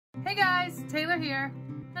Hey guys, Taylor here,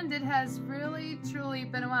 and it has really truly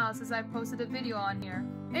been a while since I've posted a video on here.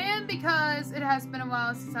 And because it has been a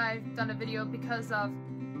while since I've done a video because of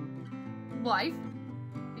life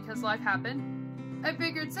happened, I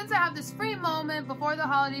figured since I have this free moment before the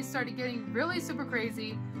holidays started getting really super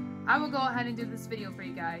crazy, I will go ahead and do this video for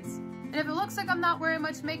you guys. And if it looks like I'm not wearing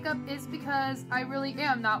much makeup, it's because I really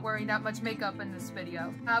am not wearing that much makeup in this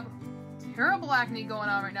video. I have terrible acne going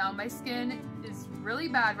on right now. My skin is really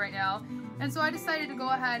bad right now, and so I decided to go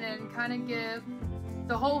ahead and kind of give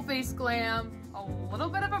the whole face glam a little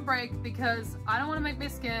bit of a break because I don't want to make my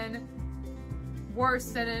skin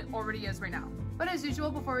worse than it already is right now. But as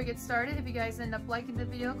usual, before we get started, if you guys end up liking the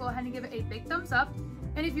video, go ahead and give it a big thumbs up.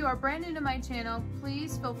 And if you are brand new to my channel,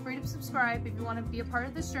 please feel free to subscribe if you want to be a part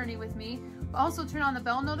of this journey with me. But also turn on the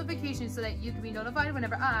bell notification so that you can be notified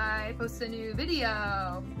whenever I post a new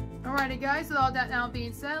video. Alrighty guys, with all that now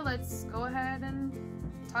being said, let's go ahead and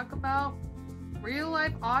talk about real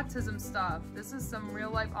life autism stuff. This is some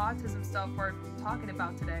real life autism stuff we're talking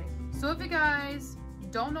about today. So if you guys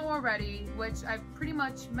don't know already, which I've pretty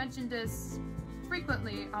much mentioned this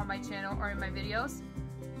frequently on my channel or in my videos,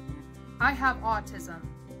 I have autism.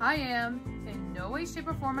 I am in no way, shape,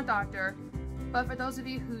 or form a doctor, but for those of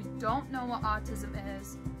you who don't know what autism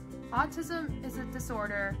is a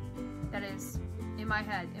disorder that is in my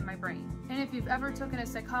head, in my brain. And if you've ever taken a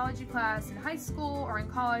psychology class in high school or in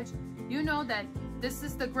college, you know that this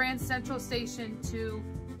is the grand central station to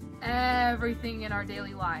everything in our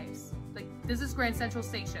daily lives. Like, this is grand central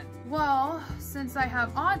station. Well, since I have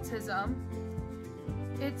autism,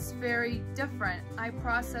 it's very different. I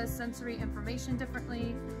process sensory information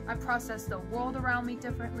differently. I process the world around me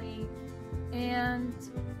differently. And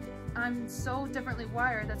I'm so differently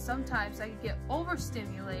wired that sometimes I get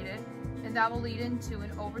overstimulated, and that will lead into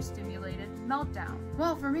an overstimulated meltdown.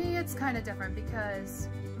 Well, for me, it's kind of different because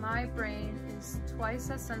my brain is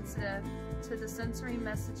twice as sensitive to the sensory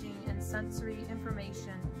messaging and sensory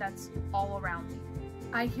information that's all around me.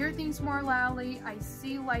 I hear things more loudly, I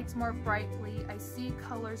see lights more brightly, I see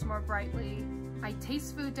colors more brightly, I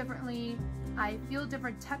taste food differently, I feel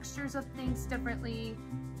different textures of things differently,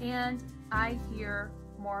 and I hear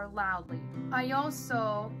more loudly. I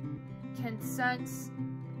also can sense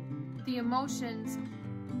the emotions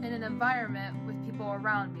in an environment with people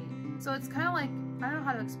around me. So it's kind of like, I don't know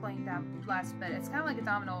how to explain that last bit. It's kind of like a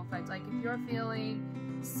domino effect. Like if you're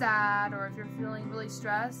feeling sad or if you're feeling really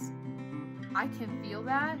stressed, I can feel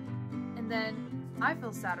that, and then I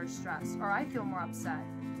feel sad or stressed, or I feel more upset.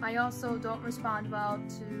 I also don't respond well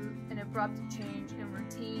to an abrupt change in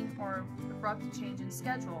routine or abrupt change in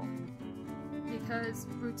schedule, because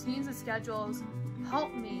routines and schedules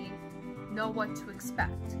help me know what to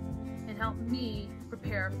expect and help me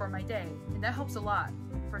prepare for my day, and that helps a lot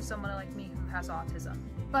for someone like me who has autism.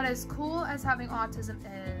 But as cool as having autism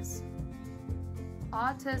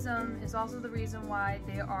is also the reason why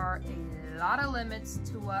there are a lot of limits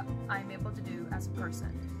to what I'm able to do as a person.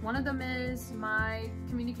 One of them is my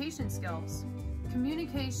communication skills.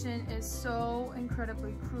 Communication is so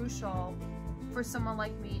incredibly crucial for someone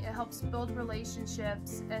like me. It helps build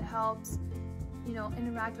relationships, it helps,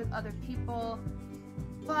 interact with other people,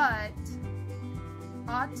 but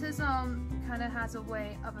autism kind of has a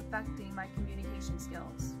way of affecting my communication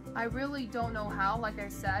skills. I really don't know how. Like I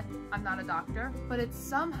said, I'm not a doctor, but it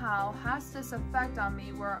somehow has this effect on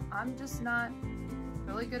me where I'm just not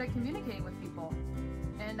really good at communicating with people.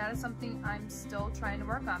 And that is something I'm still trying to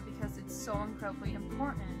work on because it's so incredibly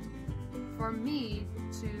important for me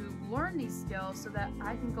to learn these skills so that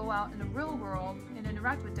I can go out in the real world and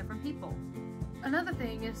interact with different people. Another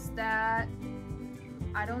thing is that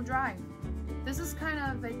I don't drive. This is kind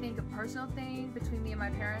of, I think, a personal thing between me and my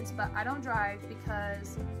parents, but I don't drive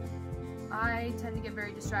because I tend to get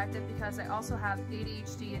very distracted because I also have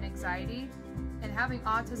ADHD and anxiety, and having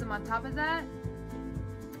autism on top of that,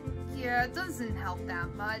 yeah, it doesn't help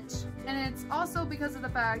that much. And it's also because of the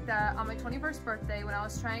fact that on my 21st birthday, when I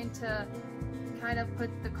was trying to kind of put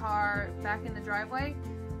the car back in the driveway,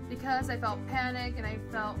 because I felt panic and I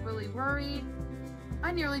felt really worried,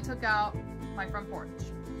 I nearly took out my front porch.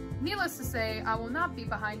 Needless to say, I will not be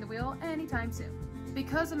behind the wheel anytime soon.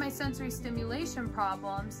 Because of my sensory stimulation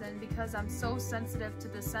problems and because I'm so sensitive to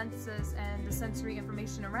the senses and the sensory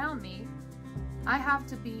information around me, I have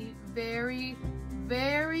to be very,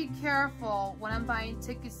 very careful when I'm buying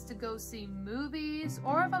tickets to go see movies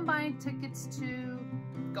or if I'm buying tickets to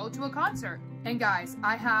go to a concert. And guys,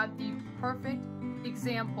 I have the perfect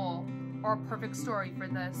example or perfect story for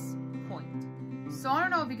this point. So I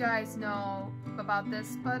don't know if you guys know about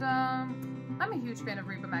this, but I'm a huge fan of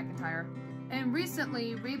Reba McEntire. And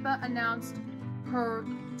recently, Reba announced her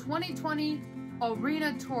 2020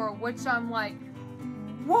 arena tour, which I'm like,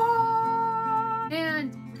 what?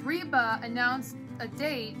 And Reba announced a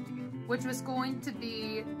date, which was going to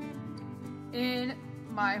be in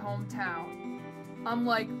my hometown. I'm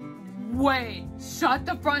like, wait, shut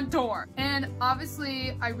the front door. And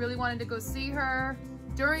obviously I really wanted to go see her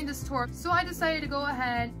during this tour, so I decided to go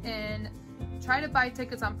ahead and try to buy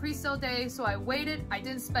tickets on pre-sale day. So I waited, I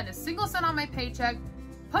didn't spend a single cent on my paycheck,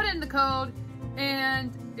 put in the code,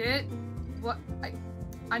 and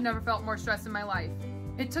I never felt more stressed in my life.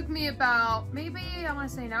 It took me about, maybe I want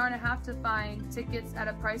to say an hour and a half to find tickets at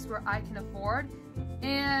a price where I can afford,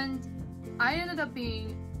 and I ended up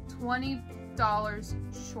being $20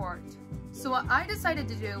 short. So what I decided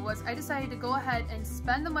to do was I decided to go ahead and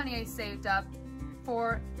spend the money I saved up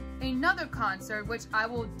for another concert, which I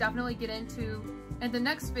will definitely get into in the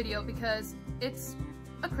next video because it's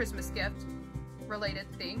a Christmas gift related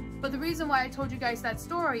thing. But the reason why I told you guys that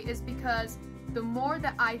story is because the more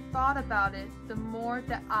that I thought about it, the more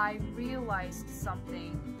that I realized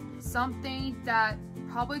something that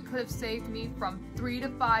probably could have saved me from 3 to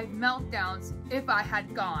 5 meltdowns if I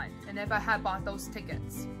had gone and if I had bought those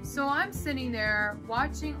tickets. So I'm sitting there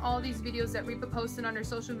watching all these videos that Reba posted on her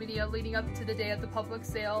social media leading up to the day of the public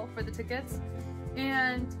sale for the tickets,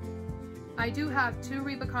 and I do have 2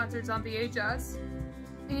 Reba concerts on VHS,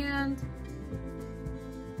 and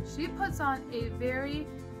she puts on a very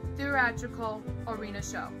theatrical arena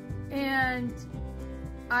show, and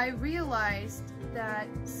I realized that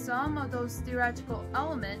some of those theatrical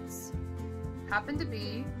elements happen to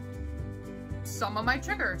be some of my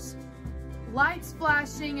triggers. Lights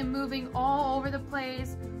flashing and moving all over the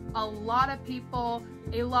place, a lot of people,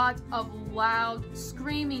 a lot of loud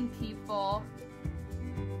screaming people,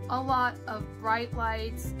 a lot of bright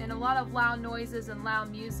lights, and a lot of loud noises and loud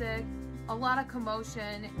music, a lot of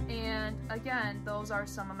commotion, and again, those are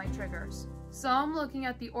some of my triggers. So I'm looking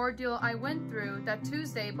at the ordeal I went through that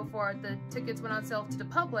Tuesday before the tickets went on sale to the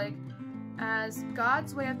public as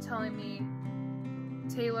God's way of telling me,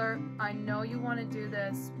 Taylor, I know you want to do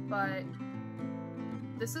this, but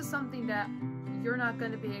this is something that you're not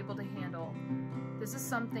going to be able to handle. This is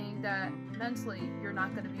something that mentally you're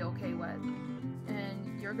not going to be okay with.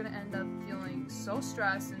 And you're going to end up feeling so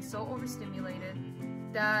stressed and so overstimulated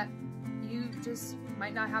that you just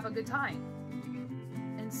might not have a good time.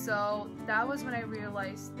 And so that was when I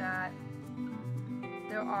realized that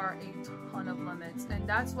there are a ton of limits. And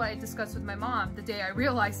that's what I discussed with my mom the day I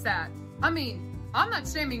realized that. I mean, I'm not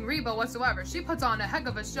shaming Reba whatsoever. She puts on a heck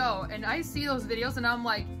of a show, and I see those videos and I'm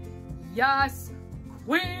like, yes,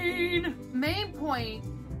 queen! Main point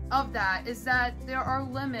of that is that there are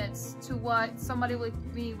limits to what somebody like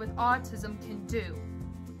me with autism can do.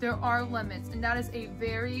 There are limits, and that is a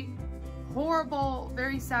very horrible,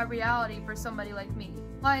 very sad reality for somebody like me.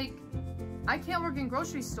 Like, I can't work in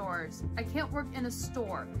grocery stores. I can't work in a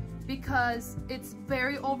store because it's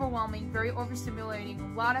very overwhelming, very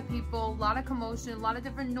overstimulating. A lot of people, a lot of commotion, a lot of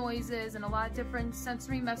different noises, and a lot of different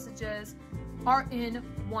sensory messages are in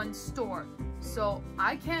one store. So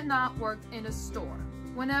I cannot work in a store.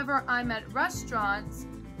 Whenever I'm at restaurants,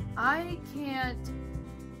 I can't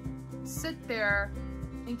sit there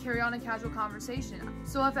and carry on a casual conversation.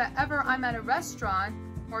 So if ever I'm at a restaurant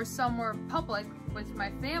or somewhere public with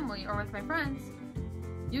my family or with my friends,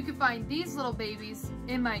 you can find these little babies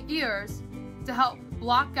in my ears to help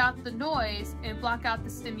block out the noise and block out the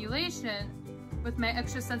stimulation with my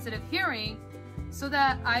extra sensitive hearing so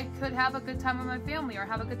that I could have a good time with my family or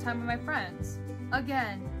have a good time with my friends.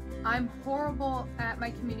 Again, I'm horrible at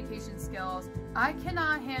my communication skills. I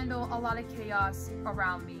cannot handle a lot of chaos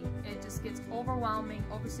around me. It just gets overwhelming,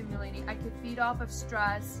 overstimulating. I could feed off of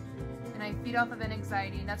stress, and I feed off of an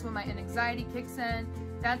anxiety, and that's when my anxiety kicks in.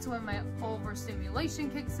 That's when my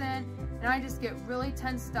overstimulation kicks in, and I just get really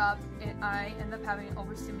tensed up, and I end up having an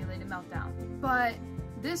overstimulated meltdown. But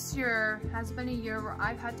this year has been a year where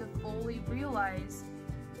I've had to fully realize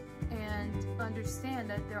and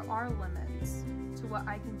understand that there are limits to what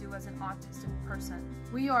I can do as an autistic person.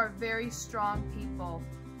 We are very strong people.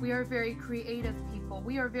 We are very creative people.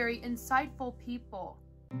 We are very insightful people.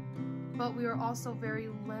 But we are also very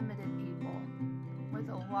limited people with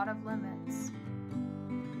a lot of limits.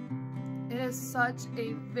 It is such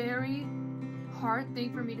a very hard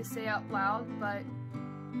thing for me to say out loud, but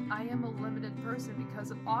I am a limited person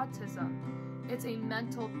because of autism. It's a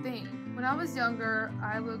mental thing. When I was younger,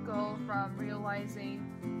 I would go from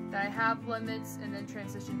realizing that I have limits and then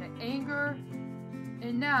transition to anger.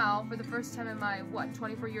 And now, for the first time in my,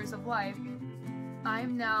 24 years of life,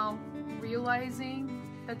 I'm now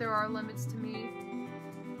realizing that there are limits to me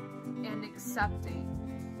and accepting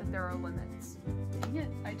that that there are limits. Dang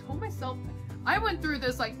it, I told myself. I went through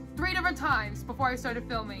this like 3 different times before I started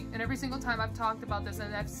filming, and every single time I've talked about this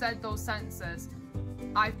and I've said those sentences,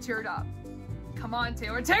 I've teared up. Come on,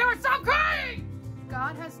 Taylor. Taylor, stop crying!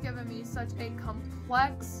 God has given me such a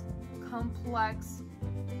complex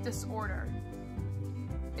disorder.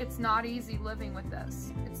 It's not easy living with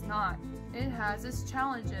this. It's not. It has its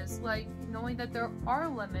challenges, like knowing that there are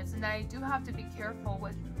limits and that I do have to be careful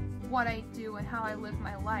with what I do and how I live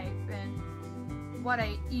my life and what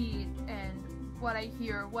I eat and what I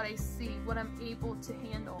hear, what I see, what I'm able to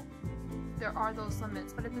handle. There are those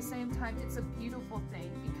limits, but at the same time, it's a beautiful thing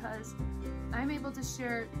because I'm able to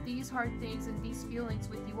share these hard things and these feelings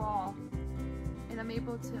with you all, and I'm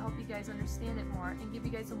able to help you guys understand it more and give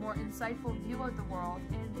you guys a more insightful view of the world,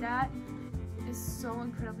 and that is so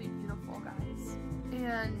incredibly beautiful, guys.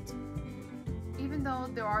 And even though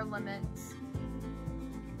there are limits,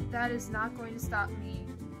 that is not going to stop me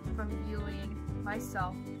from viewing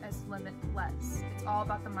myself as limitless. It's all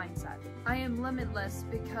about the mindset. I am limitless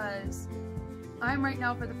because I'm right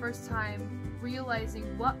now for the first time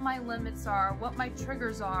realizing what my limits are, what my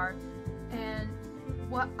triggers are, and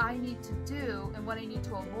what I need to do and what I need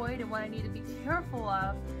to avoid and what I need to be careful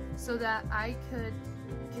of so that I could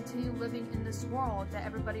continue living in this world that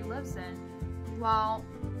everybody lives in while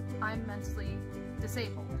I'm mentally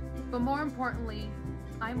disabled. But more importantly,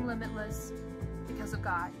 I'm limitless because of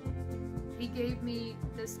God. He gave me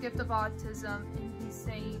this gift of autism, and he's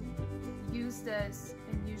saying, use this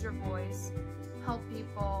and use your voice, help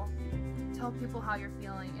people, tell people how you're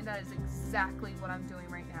feeling, and that is exactly what I'm doing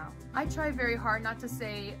right now. I try very hard not to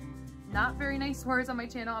say not very nice words on my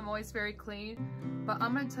channel. I'm always very clean, but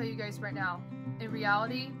I'm gonna tell you guys right now, in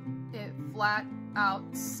reality, it flat out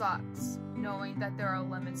sucks knowing that there are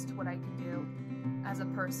limits to what I can do as a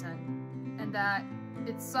person, and that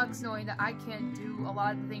it sucks knowing that I can't do a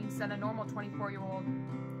lot of the things that a normal 24-year-old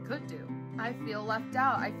could do. I feel left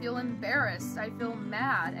out, I feel embarrassed, I feel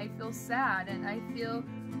mad, I feel sad, and I feel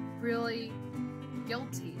really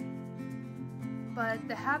guilty. But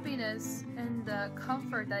the happiness and the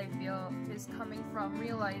comfort that I feel is coming from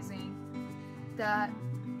realizing that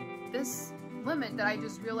this limit that I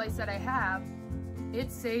just realized that I have,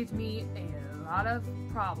 it saved me a lot of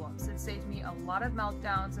problems. It saved me a lot of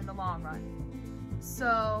meltdowns in the long run.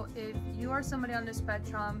 So if you are somebody on the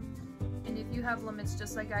spectrum, and if you have limits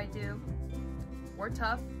just like I do, we're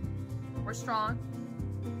tough, we're strong,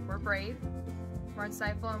 we're brave, we're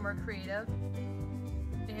insightful, and we're creative,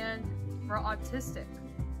 and we're autistic.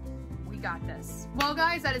 We got this. Well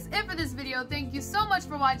guys, that is it for this video. Thank you so much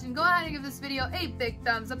for watching. Go ahead and give this video a big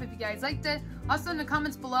thumbs up if you guys liked it. Also in the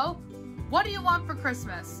comments below, what do you want for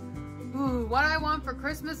Christmas? Ooh, what I want for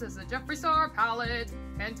Christmas is a Jeffree Star palette.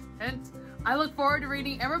 Hint, hint. I look forward to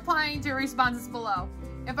reading and replying to your responses below.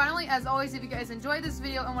 And finally, as always, if you guys enjoyed this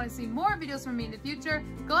video and want to see more videos from me in the future,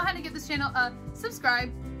 go ahead and give this channel a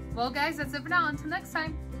subscribe. Well guys, that's it for now. Until next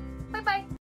time, bye bye.